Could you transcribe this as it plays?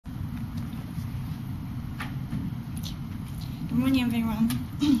Good morning, everyone.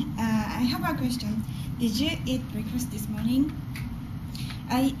 I have a question. Did you eat breakfast this morning?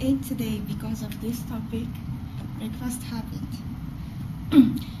 I ate today because of this topic, breakfast habit.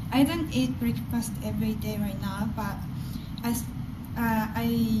 I don't eat breakfast every day right now, but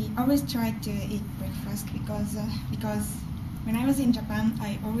I always try to eat breakfast because when I was in Japan,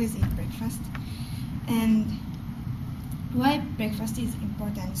 I always eat breakfast. And why breakfast is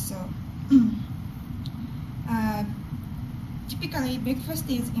important? So typically breakfast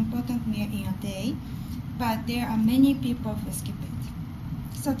is important meal in a day, but there are many people who skip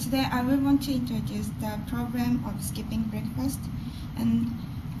it. So today I will want to introduce the problem of skipping breakfast and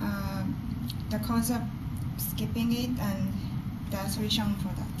the cause of skipping it and the solution for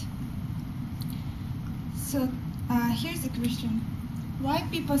that. So here's the question: why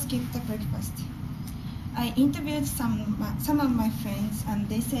people skip the breakfast? I interviewed some of my friends, and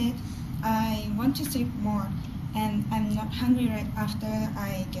they said, I want to sleep more and I'm not hungry right after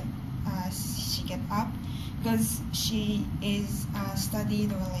she get up, because she is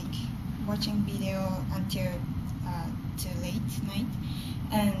studied or like watching video until too late night,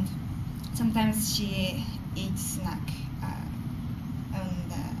 and sometimes she eats snack on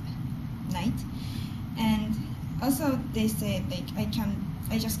the night. And also they say like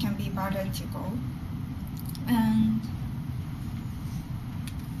I just can't be bothered to go. And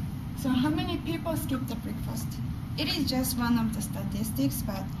so how many people skip the breakfast? It is just one of the statistics,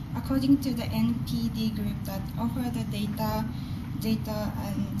 but according to the NPD group that offer the data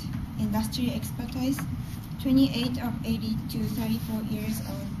and industry expertise, 28 of 80 to 34 years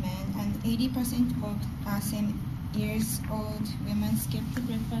old men and 80% of same years old women skip the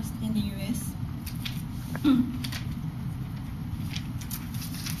breakfast in the US.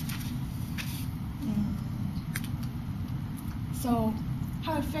 So,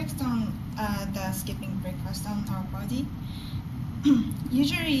 how affects on the skipping breakfast on our body?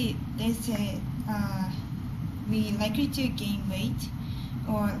 Usually, they say we likely to gain weight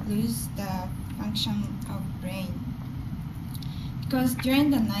or lose the function of brain, because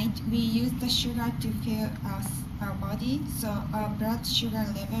during the night we use the sugar to fuel our body, so our blood sugar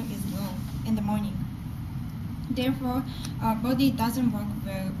level is low in the morning. Therefore, our body doesn't work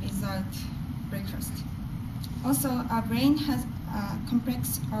well without breakfast. Also, our brain has a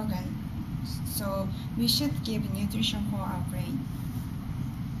complex organ, so we should give nutrition for our brain.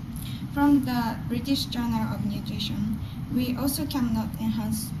 From the British Journal of Nutrition, we also cannot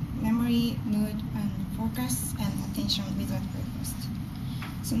enhance memory, mood, and focus and attention without breakfast.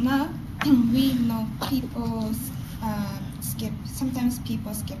 So now we know sometimes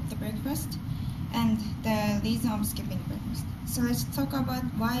people skip the breakfast and the reason of skipping breakfast. So let's talk about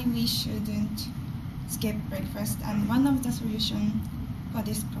why we shouldn't skip breakfast and one of the solutions for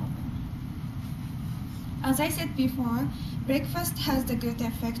this problem. As I said before, breakfast has the good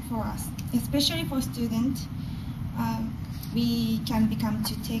effect for us, especially for students. We can become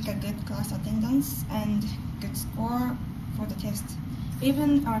to take a good class attendance and good score for the test.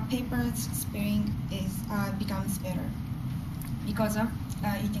 Even our papers spelling becomes better because of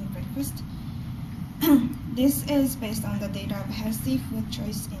eating breakfast. This is based on the data of healthy food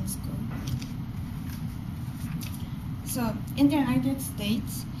choice in school. So in the United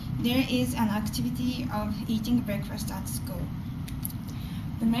States, there is an activity of eating breakfast at school.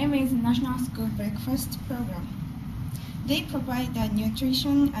 The name is National School Breakfast Program. They provide the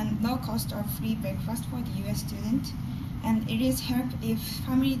nutrition and low cost of free breakfast for the US student, and it is help if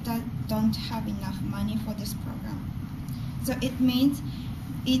families don't have enough money for this program. So it means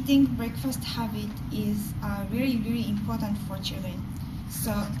eating breakfast habit is really important for children.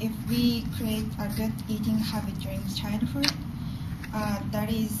 So if we create a good eating habit during childhood,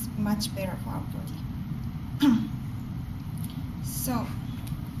 that is much better for our body. So,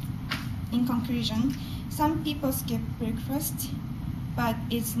 in conclusion, some people skip breakfast, but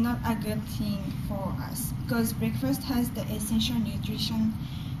it's not a good thing for us because breakfast has the essential nutrition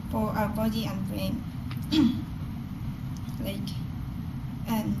for our body and brain.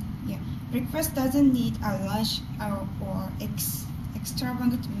 Breakfast doesn't need a large or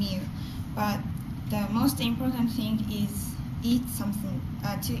extravagant meal, but the most important thing is to eat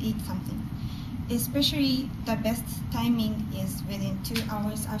something. Especially the best timing is within 2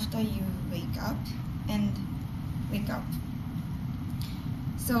 hours after you wake up.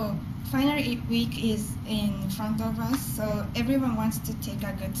 So final week is in front of us, so everyone wants to take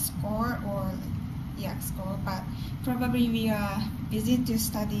a good score but probably we are busy to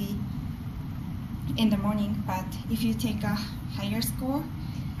study in the morning. But if you take a higher score,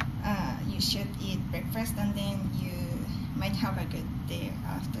 you should eat breakfast and then you might have a good day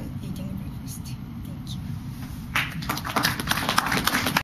after eating